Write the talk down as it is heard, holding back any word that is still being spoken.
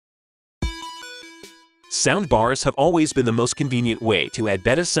Soundbars have always been the most convenient way to add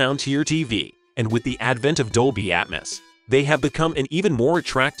better sound to your TV, and with the advent of Dolby-Atmos, they have become an even more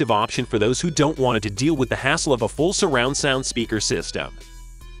attractive option for those who don't want to deal with the hassle of a full surround sound speaker system.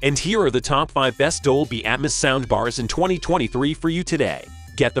 And here are the top 5 best Dolby-Atmos soundbars in 2023 for you today.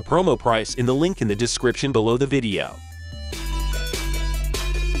 Get the promo price in the link in the description below the video.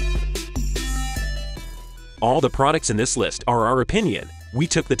 All the products in this list are our opinion. We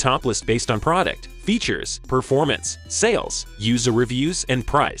took the top list based on product, features, performance, sales, user reviews, and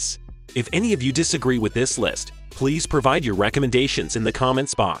price. If any of you disagree with this list, please provide your recommendations in the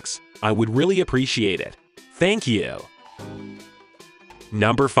comments box. I would really appreciate it. Thank you.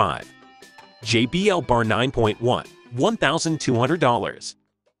 Number 5. JBL Bar 9.1, $1,200.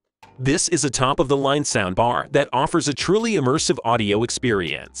 This is a top-of-the-line soundbar that offers a truly immersive audio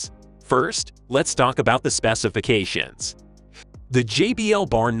experience. First, let's talk about the specifications. The JBL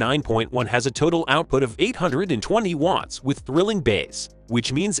Bar 9.1 has a total output of 820 watts with thrilling bass,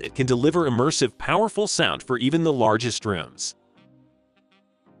 which means it can deliver immersive, powerful sound for even the largest rooms.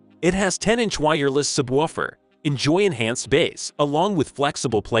 It has 10-inch wireless subwoofer, enjoy enhanced bass, along with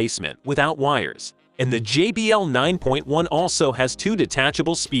flexible placement without wires. And the JBL 9.1 also has 2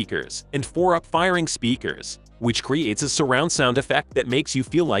 detachable speakers and 4 up-firing speakers, which creates a surround sound effect that makes you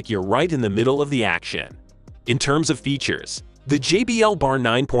feel like you're right in the middle of the action. In terms of features, the JBL Bar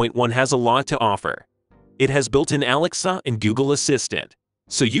 9.1 has a lot to offer. It has built-in Alexa and Google Assistant,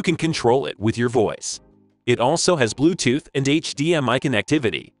 so you can control it with your voice. It also has Bluetooth and HDMI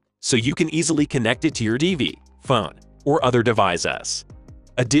connectivity, so you can easily connect it to your TV, phone, or other devices.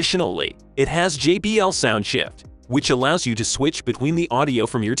 Additionally, it has JBL SoundShift, which allows you to switch between the audio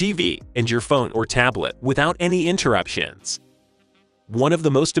from your TV and your phone or tablet without any interruptions. One of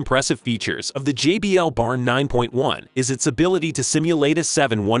the most impressive features of the JBL Bar 9.1 is its ability to simulate a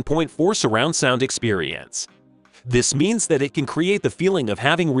 7.1.4 surround sound experience. This means that it can create the feeling of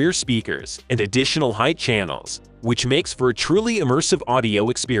having rear speakers and additional height channels, which makes for a truly immersive audio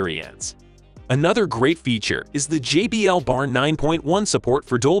experience. Another great feature is the JBL Bar 9.1 support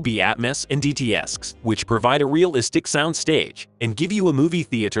for Dolby Atmos and DTS, which provide a realistic sound stage and give you a movie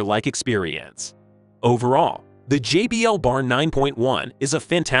theater-like experience. Overall, the JBL Bar 9.1 is a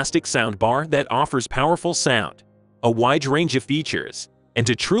fantastic soundbar that offers powerful sound, a wide range of features, and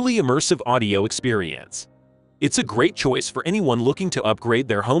a truly immersive audio experience. It's a great choice for anyone looking to upgrade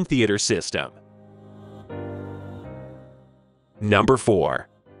their home theater system. Number 4.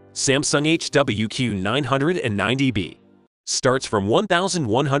 Samsung HWQ-990B. Starts from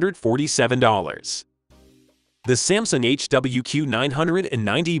 $1,147. The Samsung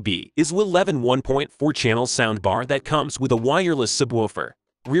HWQ-990B is an 11 1.4-channel soundbar that comes with a wireless subwoofer,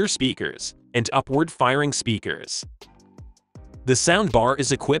 rear speakers, and upward-firing speakers. The soundbar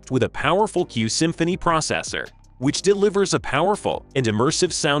is equipped with a powerful Q Symphony processor, which delivers a powerful and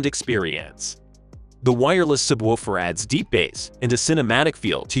immersive sound experience. The wireless subwoofer adds deep bass and a cinematic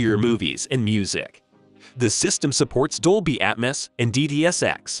feel to your movies and music. The system supports Dolby Atmos and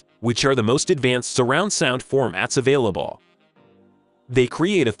DTS, which are the most advanced surround sound formats available. They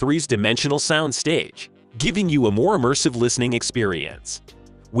create a 3-dimensional sound stage, giving you a more immersive listening experience.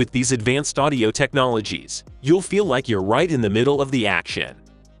 With these advanced audio technologies, you'll feel like you're right in the middle of the action.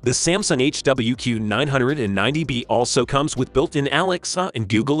 The Samsung HWQ-990B also comes with built-in Alexa and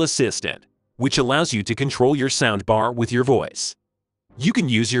Google Assistant, which allows you to control your soundbar with your voice. You can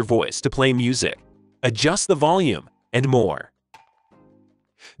use your voice to play music, adjust the volume, and more.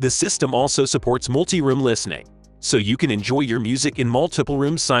 The system also supports multi-room listening, so you can enjoy your music in multiple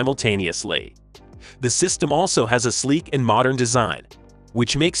rooms simultaneously. The system also has a sleek and modern design,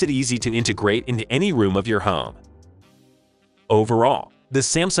 which makes it easy to integrate into any room of your home. Overall, the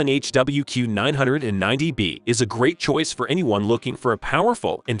Samsung HWQ-990B is a great choice for anyone looking for a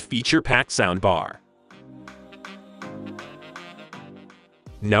powerful and feature-packed soundbar.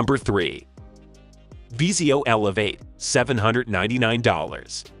 Number 3. Vizio Elevate,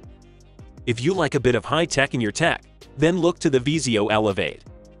 $799. If you like a bit of high-tech in your tech, then look to the Vizio Elevate.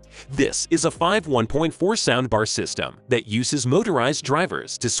 This is a 1.4 soundbar system that uses motorized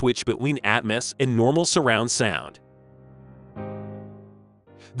drivers to switch between Atmos and normal surround sound.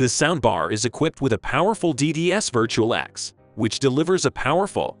 The soundbar is equipped with a powerful DTS Virtual X, which delivers a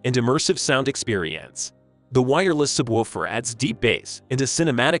powerful and immersive sound experience. The wireless subwoofer adds deep bass and a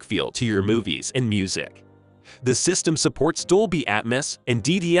cinematic feel to your movies and music. The system supports Dolby Atmos and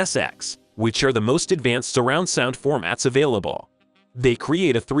DTS, which are the most advanced surround sound formats available. They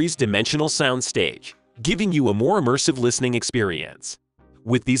create a 3-dimensional sound stage, giving you a more immersive listening experience.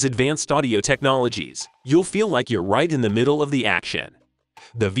 With these advanced audio technologies, you'll feel like you're right in the middle of the action.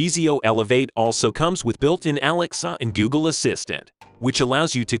 The VIZIO Elevate also comes with built-in Alexa and Google Assistant, which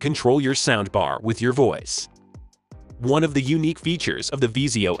allows you to control your soundbar with your voice. One of the unique features of the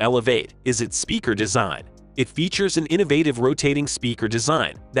VIZIO Elevate is its speaker design. It features an innovative rotating speaker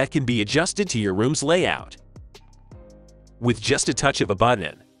design that can be adjusted to your room's layout. With just a touch of a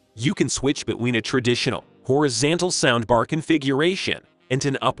button, you can switch between a traditional, horizontal soundbar configuration and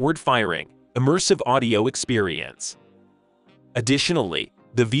an upward-firing, immersive audio experience. Additionally,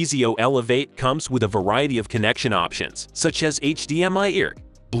 the VIZIO Elevate comes with a variety of connection options such as HDMI ear,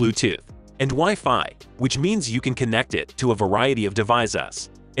 Bluetooth, and Wi-Fi, which means you can connect it to a variety of devices.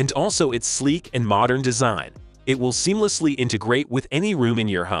 And also its sleek and modern design. It will seamlessly integrate with any room in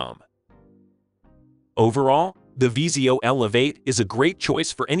your home. Overall, the VIZIO Elevate is a great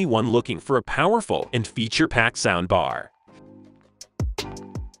choice for anyone looking for a powerful and feature-packed soundbar.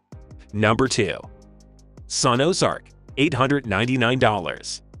 Number 2. Sonos Arc,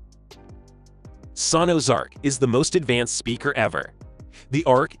 $899. Sonos Arc is the most advanced speaker ever. The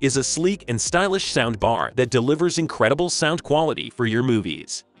Arc is a sleek and stylish soundbar that delivers incredible sound quality for your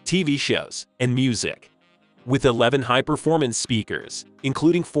movies, TV shows, and music. With 11 high-performance speakers,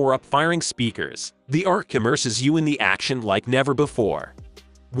 including 4 up-firing speakers, the Arc immerses you in the action like never before.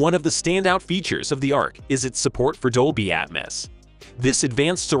 One of the standout features of the Arc is its support for Dolby-Atmos. This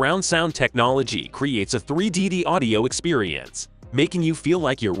advanced surround sound technology creates a 3D audio experience, making you feel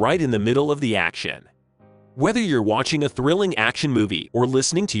like you're right in the middle of the action. Whether you're watching a thrilling action movie or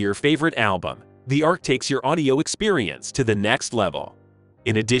listening to your favorite album, the Arc takes your audio experience to the next level.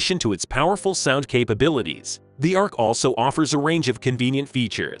 In addition to its powerful sound capabilities, the Arc also offers a range of convenient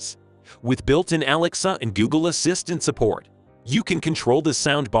features. With built-in Alexa and Google Assistant support, you can control the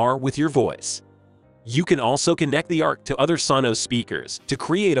soundbar with your voice. You can also connect the Arc to other Sonos speakers to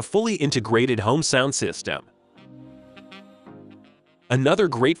create a fully integrated home sound system. Another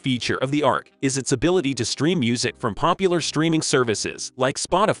great feature of the Arc is its ability to stream music from popular streaming services like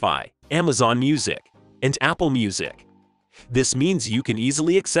Spotify, Amazon Music, and Apple Music. This means you can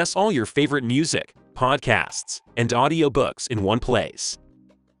easily access all your favorite music, podcasts, and audiobooks in one place.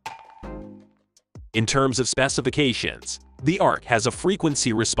 In terms of specifications, the Arc has a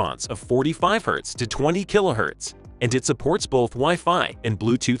frequency response of 45 Hz to 20 kHz, and it supports both Wi-Fi and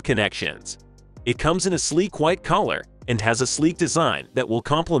Bluetooth connections. It comes in a sleek white color and has a sleek design that will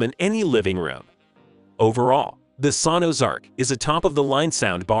complement any living room. Overall, the Sonos Arc is a top-of-the-line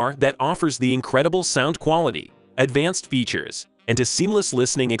soundbar that offers the incredible sound quality, advanced features, and a seamless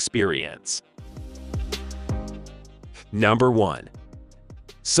listening experience. Number 1.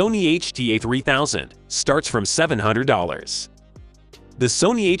 Sony HTA-3000 starts from $700. The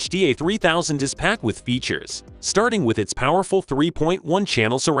Sony HTA-3000 is packed with features, starting with its powerful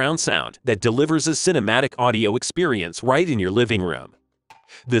 3.1-channel surround sound that delivers a cinematic audio experience right in your living room.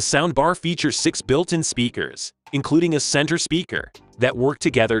 The soundbar features 6 built-in speakers, including a center speaker, that work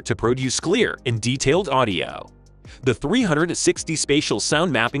together to produce clear and detailed audio. The 360 spatial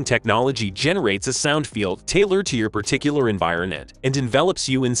sound mapping technology generates a sound field tailored to your particular environment and envelops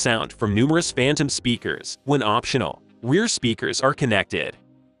you in sound from numerous phantom speakers. When optional, rear speakers are connected.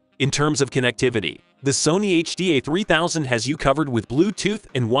 In terms of connectivity, the Sony HTA-3000 has you covered with Bluetooth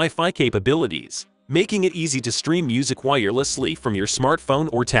and Wi-Fi capabilities, making it easy to stream music wirelessly from your smartphone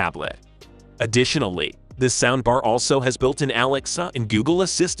or tablet. Additionally, the soundbar also has built-in Alexa and Google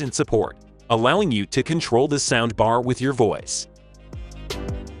Assistant support, allowing you to control the soundbar with your voice.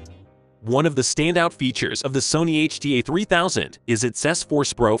 One of the standout features of the Sony HTA-3000 is its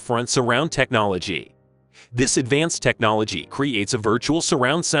S-Force Pro front surround technology. This advanced technology creates a virtual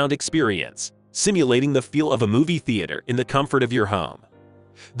surround sound experience, simulating the feel of a movie theater in the comfort of your home.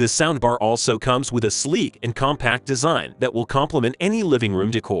 The soundbar also comes with a sleek and compact design that will complement any living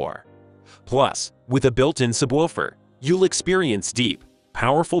room decor. Plus, with a built-in subwoofer, you'll experience deep,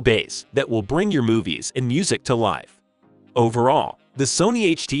 powerful bass that will bring your movies and music to life. Overall, the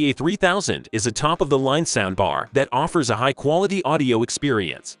Sony HTA-3000 is a top-of-the-line soundbar that offers a high-quality audio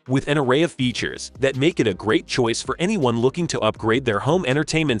experience with an array of features that make it a great choice for anyone looking to upgrade their home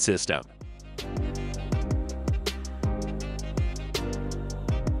entertainment system.